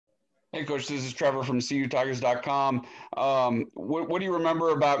Hey, Coach, this is Trevor from CUTigers.com. What do you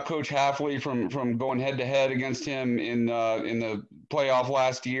remember about Coach Halfley from going head-to-head against him in the playoff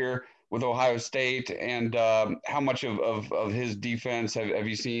last year with Ohio State, and how much of his defense have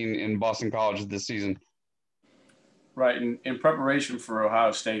you seen in Boston College this season? Right. In preparation for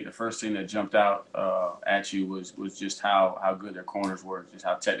Ohio State, the first thing that jumped out at you was just how good their corners were, just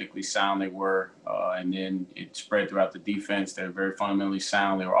how technically sound they were. And then it spread throughout the defense. They're very fundamentally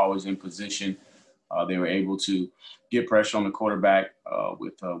sound. They were always in position. They were able to get pressure on the quarterback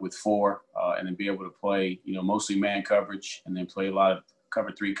with four, and then be able to play, mostly man coverage, and then play a lot of cover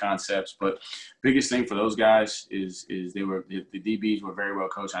three concepts. But biggest thing for those guys is the DBs were very well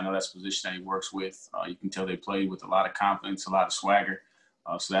coached. I know that's the position that he works with. You can tell they played with a lot of confidence, a lot of swagger.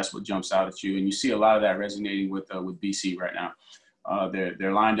 So that's what jumps out at you, and you see a lot of that resonating with BC right now.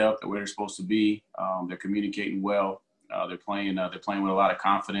 They're lined up the way they're supposed to be. They're communicating well. They're playing with a lot of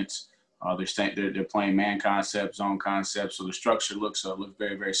confidence. They're playing man concepts, zone concepts, so the structure looks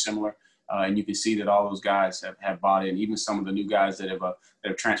very, very similar. And you can see that all those guys have bought in. Even some of the new guys that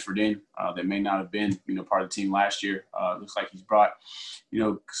have transferred in that may not have been part of the team last year. Looks like he's brought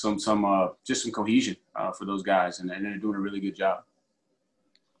some just some cohesion for those guys, and they're doing a really good job.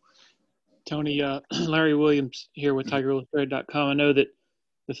 Tony, Larry Williams here with TigerIllustrated.com. I know that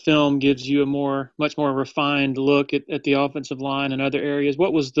the film gives you a much more refined look at the offensive line and other areas.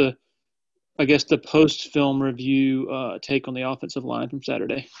 What was the post-film review take on the offensive line from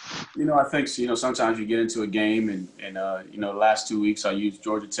Saturday? I think sometimes you get into a game and the last 2 weeks I used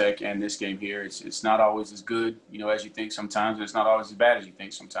Georgia Tech and this game here. It's not always as good as you think sometimes, and it's not always as bad as you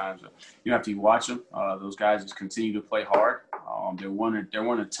think sometimes. You have to watch them. Those guys just continue to play hard. There weren't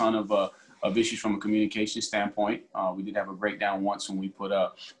a ton of issues from a communication standpoint. We did have a breakdown once when we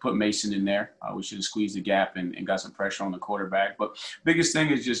put Mason in there. We should have squeezed the gap and got some pressure on the quarterback. But biggest thing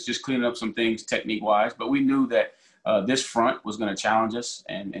is just cleaning up some things technique-wise. But we knew that this front was going to challenge us,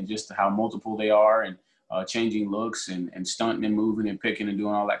 and just how multiple they are, and changing looks and stunting and moving and picking and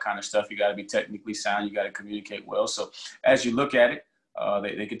doing all that kind of stuff. You got to be technically sound. You got to communicate well. So as you look at it,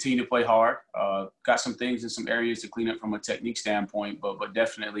 they continue to play hard. Got some things in some areas to clean up from a technique standpoint, but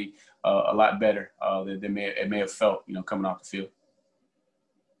definitely a lot better than it may have felt, coming off the field.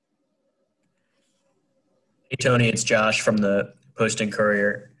 Hey, Tony, it's Josh from the Post and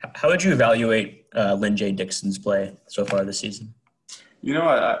Courier. How would you evaluate Lynn J. Dixon's play so far this season?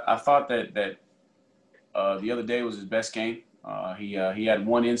 I thought that the other day was his best game. He had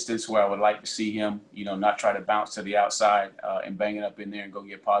one instance where I would like to see him, not try to bounce to the outside and bang it up in there and go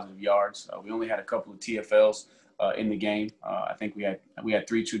get positive yards. We only had a couple of TFLs in the game. I think we had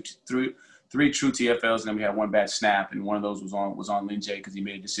three true TFLs, and then we had one bad snap, and one of those was on Lynn J. because he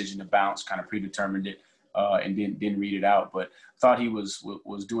made a decision to bounce, kind of predetermined it, and didn't read it out. But thought he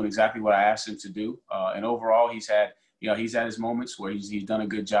was doing exactly what I asked him to do. And overall, he's had his moments where he's done a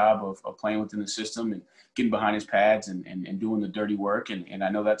good job of playing within the system and getting behind his pads and doing the dirty work. And I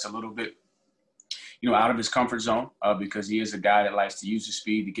know that's a little bit, out of his comfort zone because he is a guy that likes to use his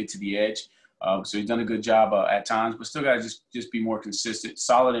speed to get to the edge. So he's done a good job at times, but still got to just be more consistent,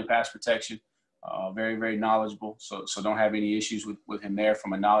 solid in pass protection, very, very knowledgeable. So don't have any issues with him there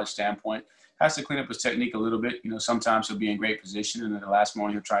from a knowledge standpoint. Has to clean up his technique a little bit. Sometimes he'll be in great position, and then the last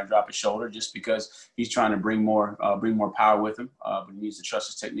moment he'll try to drop his shoulder just because he's trying to bring more power with him. But he needs to trust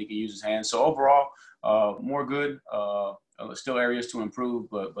his technique and use his hands. So overall, more good. Still areas to improve,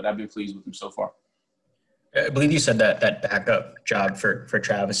 but I've been pleased with him so far. I believe you said that backup job for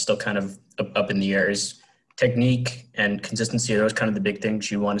Travis is still kind of up in the air. Is technique and consistency, are those kind of the big things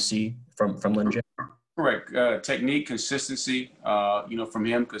you want to see from Lynn J? Correct. Technique, consistency, from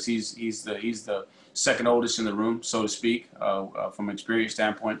him, because he's the second oldest in the room, so to speak. From an experience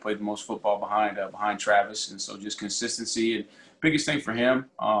standpoint, played the most football behind Travis, and so just consistency. And biggest thing for him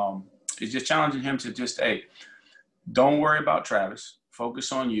is just challenging him to just, hey, don't worry about Travis.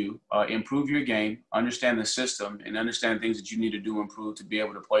 Focus on you, improve your game, understand the system, and understand things that you need to do improve to be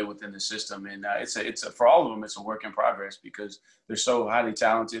able to play within the system. And it's for all of them, it's a work in progress because they're so highly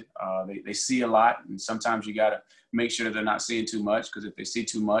talented. They see a lot, and sometimes you got to make sure that they're not seeing too much, because if they see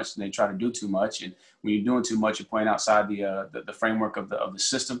too much, then they try to do too much. And when you're doing too much, you're playing outside the framework of the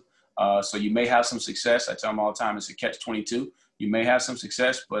system. So you may have some success. I tell them all the time, it's a catch-22. You may have some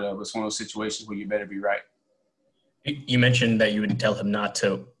success, but it's one of those situations where you better be right. You mentioned that you would tell him not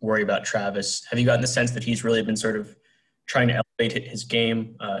to worry about Travis. Have you gotten the sense that he's really been sort of trying to elevate his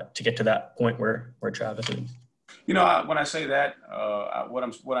game to get to that point where Travis is? When I say that,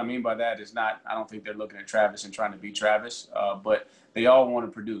 what I mean by that is not. I don't think they're looking at Travis and trying to beat Travis, but they all want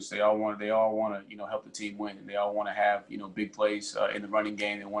to produce. They all want to help the team win. And they all want to have big plays in the running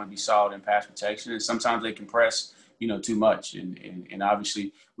game. They want to be solid in pass protection, and sometimes they can press too much. And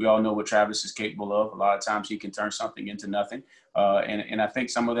obviously we all know what Travis is capable of. A lot of times he can turn something into nothing. And I think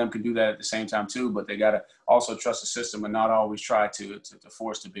some of them can do that at the same time too, but they got to also trust the system and not always try to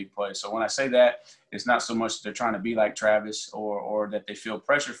force the big play. So when I say that, it's not so much they're trying to be like Travis or that they feel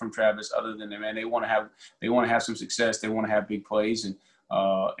pressure from Travis, other than they want to have some success. They want to have big plays,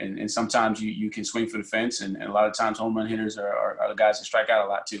 and sometimes you can swing for the fence, and a lot of times home run hitters are the guys that strike out a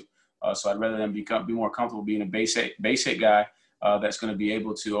lot too. So I'd rather them be more comfortable being a base hit guy that's going to be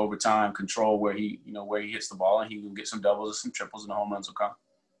able to over time control where he hits the ball, and he can get some doubles or some triples, and the home runs will come.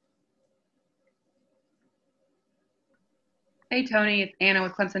 Hey Tony, it's Anna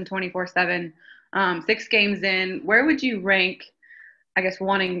with Clemson 24/7. 6 games in, where would you rank, I guess,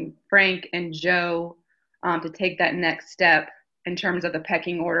 wanting Frank and Joe to take that next step in terms of the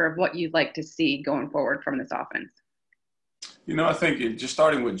pecking order of what you'd like to see going forward from this offense? I think just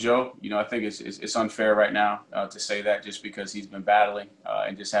starting with Joe, I think it's unfair right now to say that just because he's been battling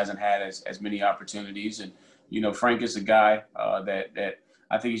and just hasn't had as many opportunities. And, Frank is a guy that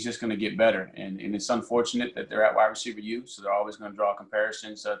I think he's just going to get better. And it's unfortunate that they're at wide receiver U, so they're always going to draw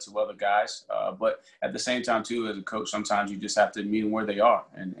comparisons to other guys. But at the same time, too, as a coach, sometimes you just have to meet them where they are.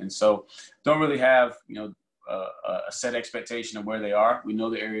 And so don't really have, a set expectation of where they are. We know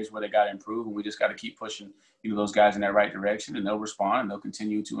the areas where they got to improve, and we just got to keep pushing, those guys in that right direction, and they'll respond and they'll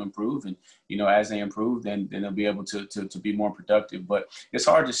continue to improve. And, as they improve, then they'll be able to be more productive. But it's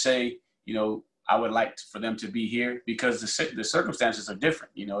hard to say, I would like for them to be here because the circumstances are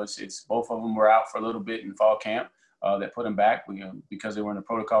different. It's both of them were out for a little bit in fall camp. That put him back because they were in a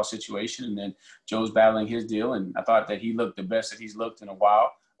protocol situation. And then Joe's battling his deal. And I thought that he looked the best that he's looked in a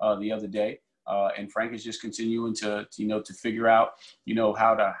while the other day. And Frank is just continuing to figure out,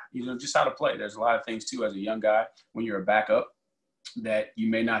 how to play. There's a lot of things too, as a young guy, when you're a backup that you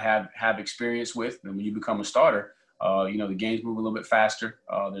may not have experience with. And when you become a starter, the games move a little bit faster.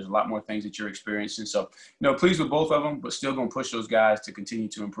 There's a lot more things that you're experiencing. So, pleased with both of them, but still going to push those guys to continue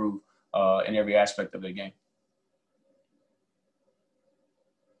to improve in every aspect of their game.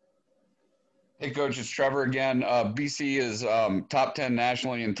 Hey, Coach, it's Trevor again. BC is top 10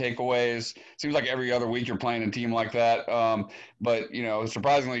 nationally in takeaways. Seems like every other week you're playing a team like that. But,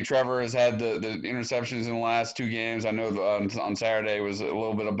 surprisingly, Trevor has had the interceptions in the last 2 games. I know on Saturday was a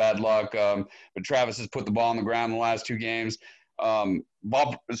little bit of bad luck. But Travis has put the ball on the ground in the last 2 games.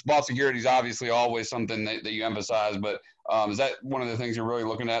 Ball security is obviously always something that you emphasize. But is that one of the things you're really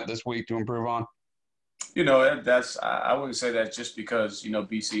looking at this week to improve on? I wouldn't say that just because,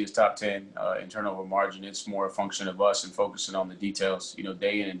 BC is top 10 in turnover margin. It's more a function of us and focusing on the details,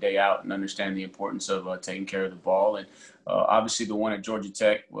 day in and day out, and understand the importance of taking care of the ball. And obviously the one at Georgia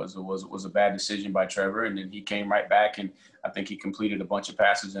Tech was a bad decision by Trevor. And then he came right back, and I think he completed a bunch of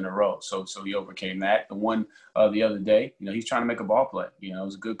passes in a row. So he overcame that. The one the other day, he's trying to make a ball play. It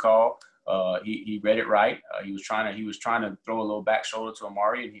was a good call. He read it right. He was trying to throw a little back shoulder to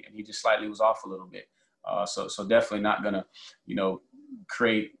Amari, and he just slightly was off a little bit. So definitely not going to,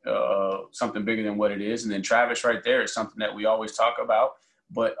 create something bigger than what it is. And then Travis right there is something that we always talk about,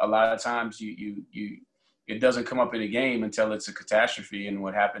 but a lot of times it doesn't come up in a game until it's a catastrophe. And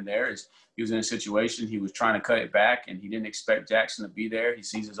what happened there is he was in a situation, he was trying to cut it back, and he didn't expect Jackson to be there. He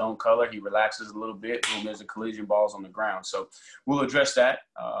sees his own color. He relaxes a little bit. Boom, there's a collision, balls on the ground. So we'll address that,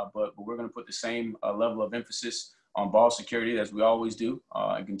 but we're going to put the same level of emphasis on ball security as we always do,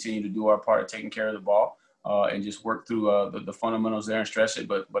 and continue to do our part of taking care of the ball, and just work through the fundamentals there and stress it,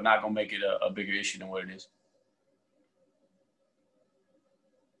 but not going to make it a bigger issue than what it is.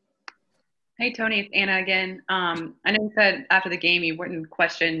 Hey, Tony, it's Anna again. I know you said after the game you wouldn't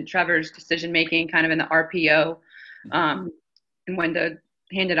question Trevor's decision-making kind of in the RPO and when to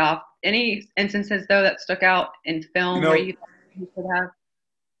hand it off. Any instances, though, that stuck out in film where you thought he could have?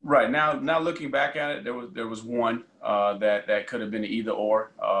 Right. Now looking back at it, there was one that could have been an either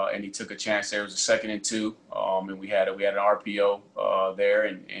or, and he took a chance. There was a 2nd and 2, and we had an RPO there,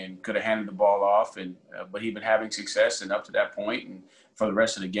 and could have handed the ball off, but he'd been having success, and up to that point, and for the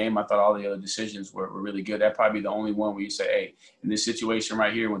rest of the game, I thought all the other decisions were really good. That'd probably be the only one where you say, hey, in this situation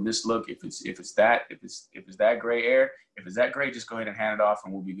right here, with this look, if it's that gray area, if it's that great, just go ahead and hand it off,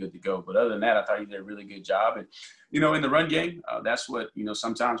 and we'll be good to go. But other than that, I thought he did a really good job. And in the run game, that's what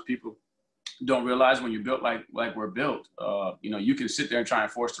sometimes people don't realize when you're built like we're built. You can sit there and try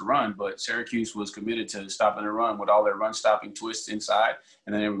and force the run, but Syracuse was committed to stopping the run with all their run stopping twists inside,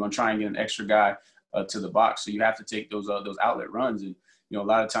 and then they were going to try and get an extra guy to the box. So you have to take those outlet runs. And, you know, a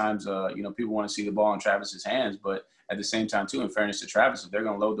lot of times, you know, people want to see the ball in Travis's hands, but at the same time, too, in fairness to Travis, if they're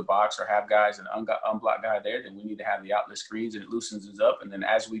going to load the box or have guys, an unblocked guy there, then we need to have the outlet screens, and it loosens us up. And then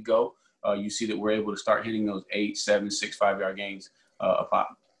as we go, you see that we're able to start hitting those 8, 7, 6, 5-yard gains a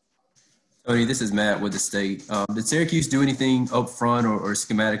pop. Tony, this is Matt with the State. Did Syracuse do anything up front or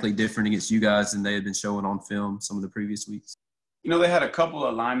schematically different against you guys than they had been showing on film some of the previous weeks? You know, they had a couple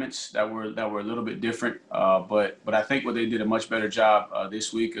of alignments that were a little bit different, but I think what they did a much better job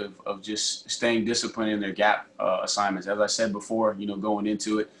this week of just staying disciplined in their gap assignments. As I said before, you know, going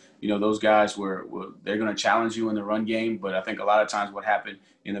into it, you know, those guys they're going to challenge you in the run game, but I think a lot of times what happened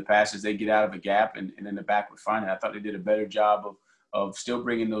in the past is they get out of a gap and then the back would find it. I thought they did a better job of still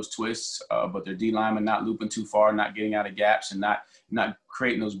bringing those twists, but their D linemen not looping too far, not getting out of gaps, and not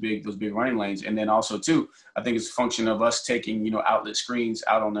creating those big running lanes. And then also too, I think it's a function of us taking, you know, outlet screens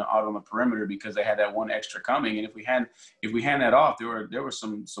out on the perimeter because they had that one extra coming. And if we hand that off, there were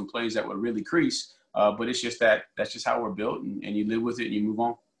some plays that would really crease. But it's just that's just how we're built, and you live with it and you move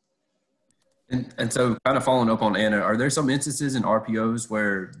on. And so, kind of following up on Anna, are there some instances in RPOs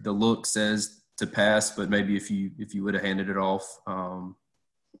where the look says to pass, but maybe if you would have handed it off,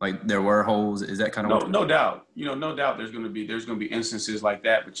 like there were holes? Is that kind of no doubt? You know, no doubt. There's going to be instances like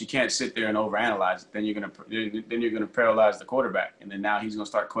that, but you can't sit there and overanalyze it. Then you're gonna paralyze the quarterback, and then now he's going to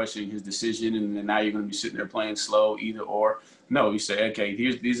start questioning his decision, and then now you're going to be sitting there playing slow, either or. No, you say, okay,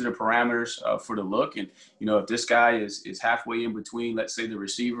 these are the parameters for the look, and you know, if this guy is halfway in between, let's say the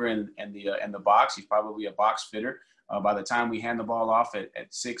receiver and the box, he's probably a box fitter. By the time we hand the ball off at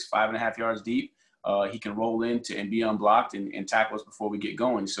 5.5 yards deep, he can roll into and be unblocked and tackle us before we get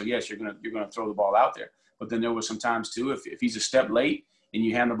going. So yes, you're gonna throw the ball out there. But then there were some times too, if he's a step late and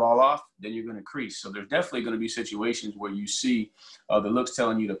you hand the ball off, then you're gonna crease. So there's definitely gonna be situations where you see the looks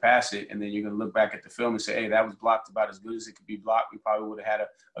telling you to pass it, and then you're gonna look back at the film and say, hey, that was blocked about as good as it could be blocked. We probably would have had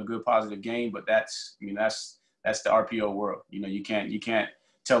a good positive game, but that's the RPO world. You know, you can't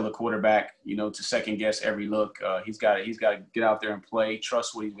tell the quarterback, you know, to second guess every look. He's got to get out there and play,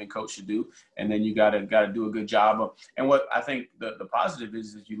 trust what he's been coached to do, and then you got to do a good job of. And what I think the positive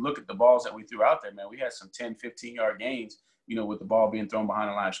is you look at the balls that we threw out there, man. We had some 10, 15-yard gains, you know, with the ball being thrown behind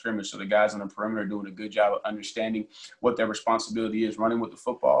the line of scrimmage. So the guys on the perimeter are doing a good job of understanding what their responsibility is running with the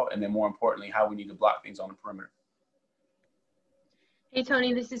football, and then more importantly, how we need to block things on the perimeter. Hey,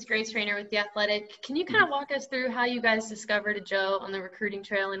 Tony, this is Grace Rayner with The Athletic. Can you kind of walk us through how you guys discovered Joe on the recruiting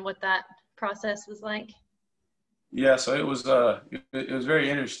trail and what that process was like? Yeah, so it was very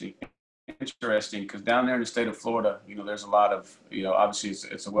interesting because down there in the state of Florida, you know, there's a lot of, you know, obviously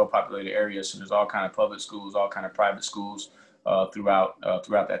it's a well-populated area, so there's all kind of public schools, all kind of private schools throughout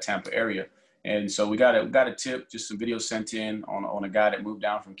that Tampa area. And so we got a tip, just some videos sent in on a guy that moved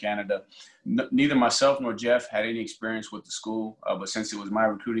down from Canada. Neither myself nor Jeff had any experience with the school, but since it was my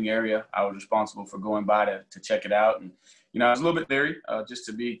recruiting area, I was responsible for going by to check it out. And, you know, I was a little bit leery, just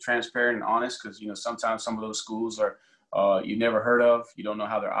to be transparent and honest, because, you know, sometimes some of those schools are you never heard of. You don't know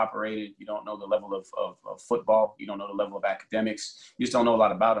how they're operated. You don't know the level of football. You don't know the level of academics. You just don't know a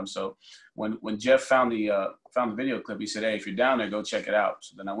lot about them. So when Jeff found the video clip, he said, hey, if you're down there, go check it out.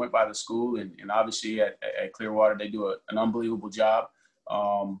 So then I went by the school, and obviously at Clearwater, they do an unbelievable job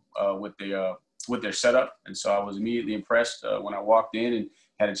with their setup. And so I was immediately impressed when I walked in and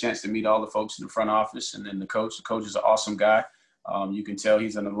had a chance to meet all the folks in the front office, and then the coach. The coach is an awesome guy. You can tell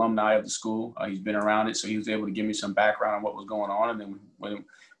he's an alumni of the school. He's been around it, so he was able to give me some background on what was going on. And then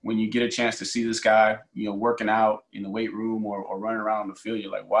when you get a chance to see this guy, you know, working out in the weight room or running around on the field,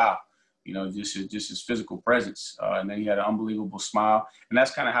 you're like, wow, you know, just his physical presence. And then he had an unbelievable smile, and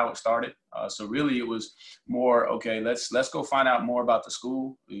that's kind of how it started. So really, it was more, okay, let's go find out more about the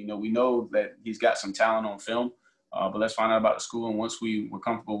school. You know, we know that he's got some talent on film. But let's find out about the school. And once we were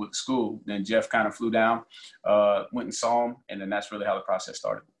comfortable with the school, then Jeff kind of flew down, went and saw him. And then that's really how the process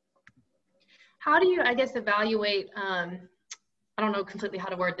started. How do you, I guess, evaluate, I don't know completely how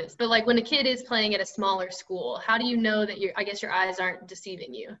to word this, but like when a kid is playing at a smaller school, how do you know that your eyes aren't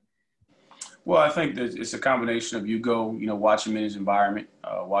deceiving you? Well, I think that it's a combination of you go, you know, watch him in his environment,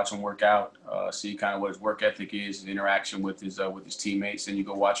 watch him work out, see kind of what his work ethic is, his interaction with his teammates, and you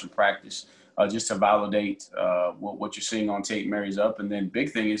go watch him practice. Just to validate what you're seeing on tape marries up. And then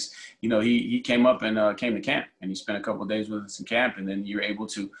big thing is, you know, he came up and came to camp, and he spent a couple of days with us in camp, and then you're able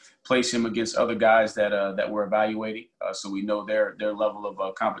to place him against other guys that we're evaluating. So we know their level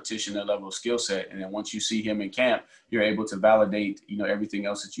of competition, their level of skill set. And then once you see him in camp, you're able to validate, you know, everything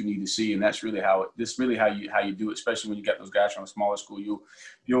else that you need to see. And that's really how you do it, especially when you get those guys from a smaller school.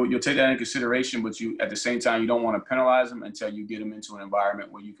 You'll take that into consideration, but you, at the same time, you don't want to penalize them until you get them into an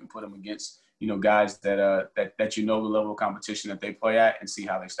environment where you can put them against, guys that you know the level of competition that they play at and see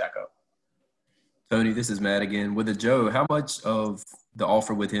how they stack up. Tony, this is Matt again. With Joe, how much of the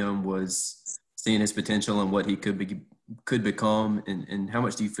offer with him was seeing his potential and what he could become, and how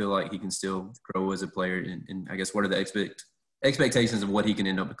much do you feel like he can still grow as a player? And I guess what are the expectations of what he can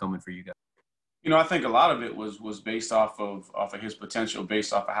end up becoming for you guys? I think a lot of it was based off of his potential,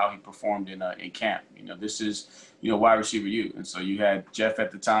 based off of how he performed in camp. This is wide receiver U, and so you had Jeff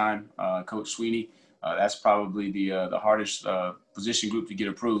at the time, Coach Sweeney. That's probably the hardest position group to get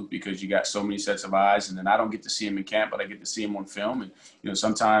approved because you got so many sets of eyes, and then I don't get to see him in camp, but I get to see him on film. And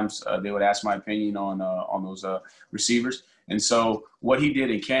sometimes they would ask my opinion on those receivers. And so what he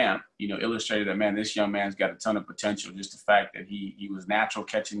did in camp, illustrated that, man, this young man's got a ton of potential. Just the fact that he was natural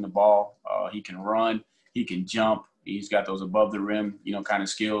catching the ball. He can run. He can jump. He's got those above the rim, kind of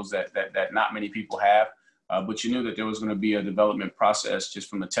skills that not many people have. But you knew that there was going to be a development process just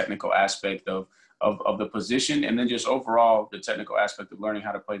from the technical aspect of the position, and then just overall the technical aspect of learning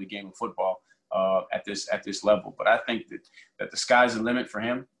how to play the game of football at this level. But I think that the sky's the limit for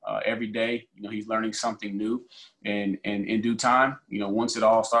him. Every day, he's learning something new, and in due time, once it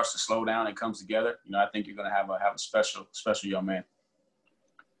all starts to slow down and comes together, I think you're going to have a special young man.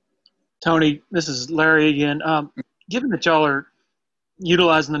 Tony, this is Larry again. Given that y'all are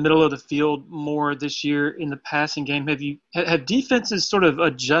utilizing the middle of the field more this year in the passing game, have defenses sort of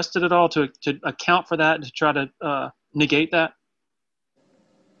adjusted at all to account for that and to try to negate that?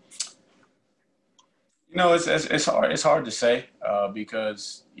 It's hard to say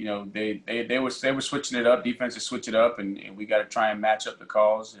because they were switching it up. Defenses switch it up, and we got to try and match up the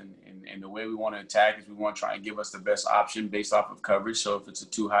calls. And the way we want to attack is we want to try and give us the best option based off of coverage. So if it's a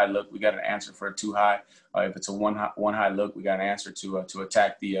too high look, we got an answer for a too high. If it's a one high look, we got an answer to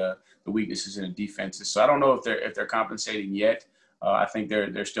attack the weaknesses in the defenses. So I don't know if they're compensating yet. I think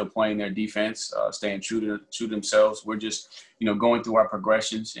they're still playing their defense, staying true to themselves. We're just, going through our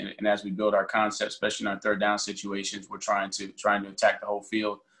progressions, and as we build our concept, especially in our third down situations, we're trying to attack the whole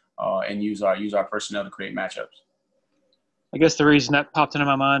field and use our personnel to create matchups. I guess the reason that popped into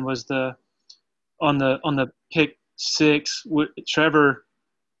my mind was on the pick six, Trevor.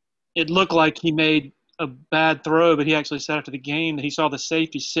 It looked like he made a bad throw, but he actually said after the game that he saw the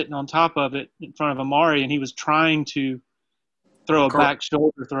safety sitting on top of it in front of Amari, and he was trying to throw a back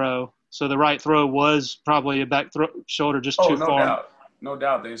shoulder throw. So the right throw was probably a back shoulder just too far. No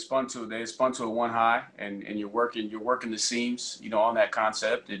doubt. They spun to a one high, and you're working the seams, on that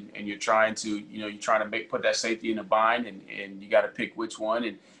concept, and you're trying to put that safety in a bind, and you got to pick which one.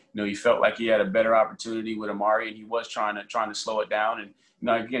 And you felt like he had a better opportunity with Amari, and he was trying to slow it down. And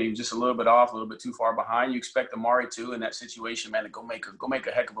again, he was just a little bit off, a little bit too far behind. You expect Amari to in that situation, man, to go make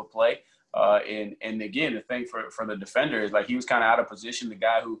a heck of a play. And again, the thing for the defender is like he was kind of out of position. The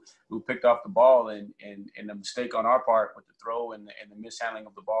guy who picked off the ball and the mistake on our part with the throw and the mishandling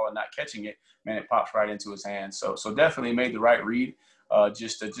of the ball and not catching it, man, it pops right into his hands. So definitely made the right read.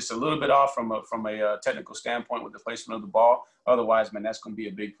 Just a little bit off from a technical standpoint with the placement of the ball. Otherwise, man, that's going to be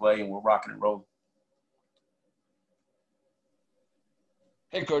a big play, and we're rocking and rolling.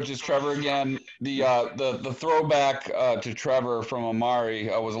 Hey, Coach, it's Trevor again. The throwback to Trevor from Amari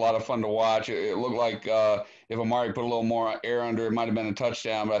was a lot of fun to watch. It looked like if Amari put a little more air under, it might have been a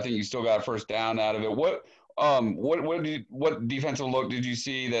touchdown, but I think you still got a first down out of it. What defensive look did you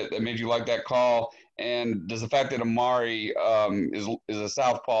see that made you like that call? And does the fact that Amari is a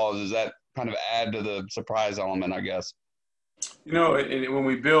southpaw, does that kind of add to the surprise element, I guess? When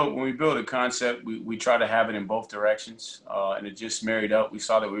we build a concept, we try to have it in both directions, and it just married up. We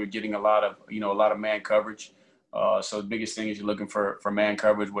saw that we were getting a lot of man coverage. So the biggest thing is you're looking for man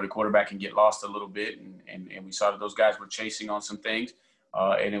coverage where the quarterback can get lost a little bit, and we saw that those guys were chasing on some things,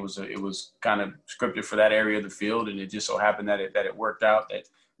 and it was kind of scripted for that area of the field, and it just so happened that it worked out that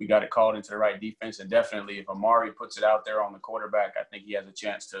we got it called into the right defense. And definitely, if Amari puts it out there on the quarterback, I think he has a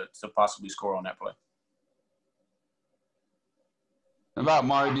chance to possibly score on that play. About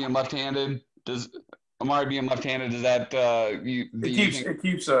Amari being left-handed, does that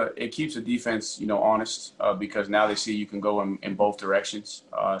it keeps the defense honest because now they see you can go in both directions.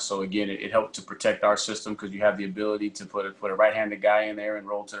 So again, it helped to protect our system because you have the ability to put a right-handed guy in there and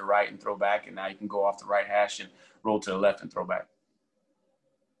roll to the right and throw back, and now you can go off the right hash and roll to the left and throw back.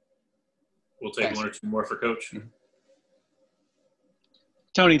 We'll take one or two more for Coach. Mm-hmm.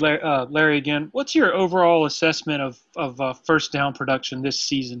 Tony, Larry again. What's your overall assessment of first down production this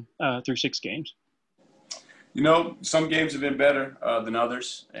season through 6 games? You know, some games have been better than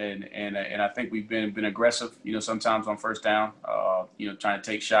others, and I think we've been aggressive. You know, sometimes on first down, trying to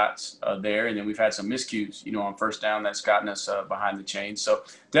take shots there, and then we've had some miscues. You know, on first down that's gotten us behind the chains. So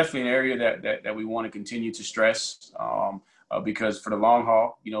definitely an area that we want to continue to stress. Because for the long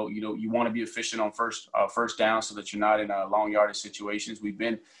haul, you want to be efficient on first down so that you're not in long yardage situations. We've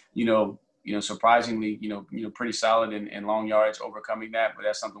been, surprisingly, pretty solid in long yards, overcoming that, but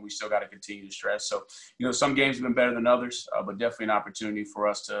that's something we still got to continue to stress. So, some games have been better than others, but definitely an opportunity for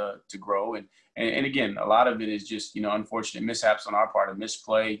us to grow. And again, a lot of it is just, unfortunate mishaps on our part, a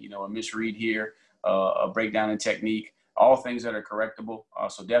misplay, a misread here, a breakdown in technique, all things that are correctable.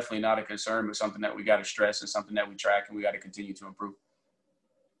 So definitely not a concern, but something that we got to stress and something that we track and we got to continue to improve.